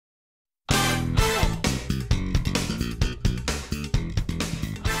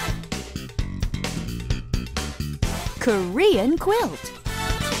Korean quilt.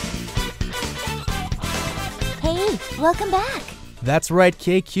 Hey, welcome back. That's right,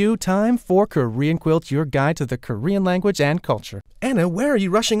 KQ. Time for Korean Quilt, your guide to the Korean language and culture. Anna, where are you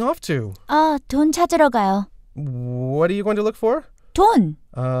rushing off to? 돈 찾으러 가요. What are you going to look for? 돈.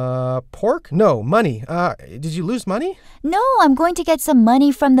 Pork? No, money. Did you lose money? No, I'm going to get some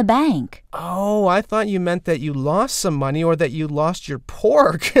money from the bank. Oh, I thought you meant that you lost some money or that you lost your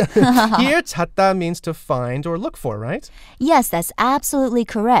pork. Here, 찾다 means to find or look for, right? Yes, that's absolutely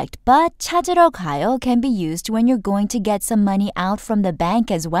correct. But 찾으러 가요 can be used when you're going to get some money out from the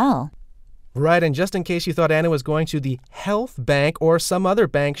bank as well. Right, and just in case you thought Anna was going to the health bank or some other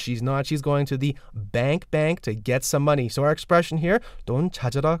bank, she's not. She's going to the bank to get some money. So our expression here, 돈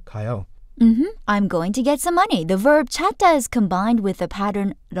찾으러 가요. I'm going to get some money. The verb 찾다 is combined with the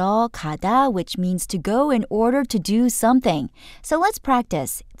pattern 러 가다, which means to go in order to do something. So let's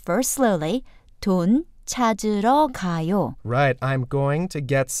practice. First slowly. 돈 찾으러 가요. Right, I'm going to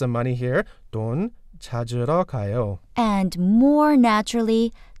get some money here. 돈 찾으러 가요. And more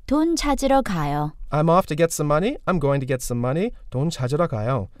naturally, 돈 찾으러 가요. I'm off to get some money. I'm going to get some money. 돈 찾으러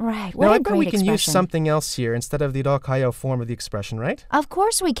가요. Right. Now, What I a bet great we can expression. use something else here instead of the 러 가요 form of the expression, right? Of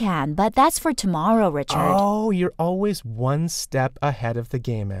course we can, but that's for tomorrow, Richard. Oh, you're always one step ahead of the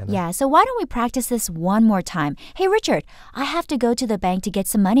game, Anna. Yeah, so why don't we practice this one more time? Hey, Richard, I have to go to the bank to get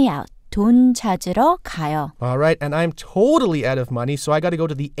some money out. 돈 찾으러 가요. All right, and I'm totally out of money, so I got to go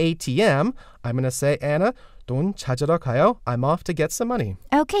to the ATM. I'm going to say, Anna, 돈 찾으러 가요. I'm off to get some money.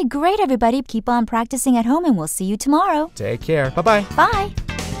 Okay, great, everybody. Keep on practicing at home, and we'll see you tomorrow. Take care. Bye-bye. Bye.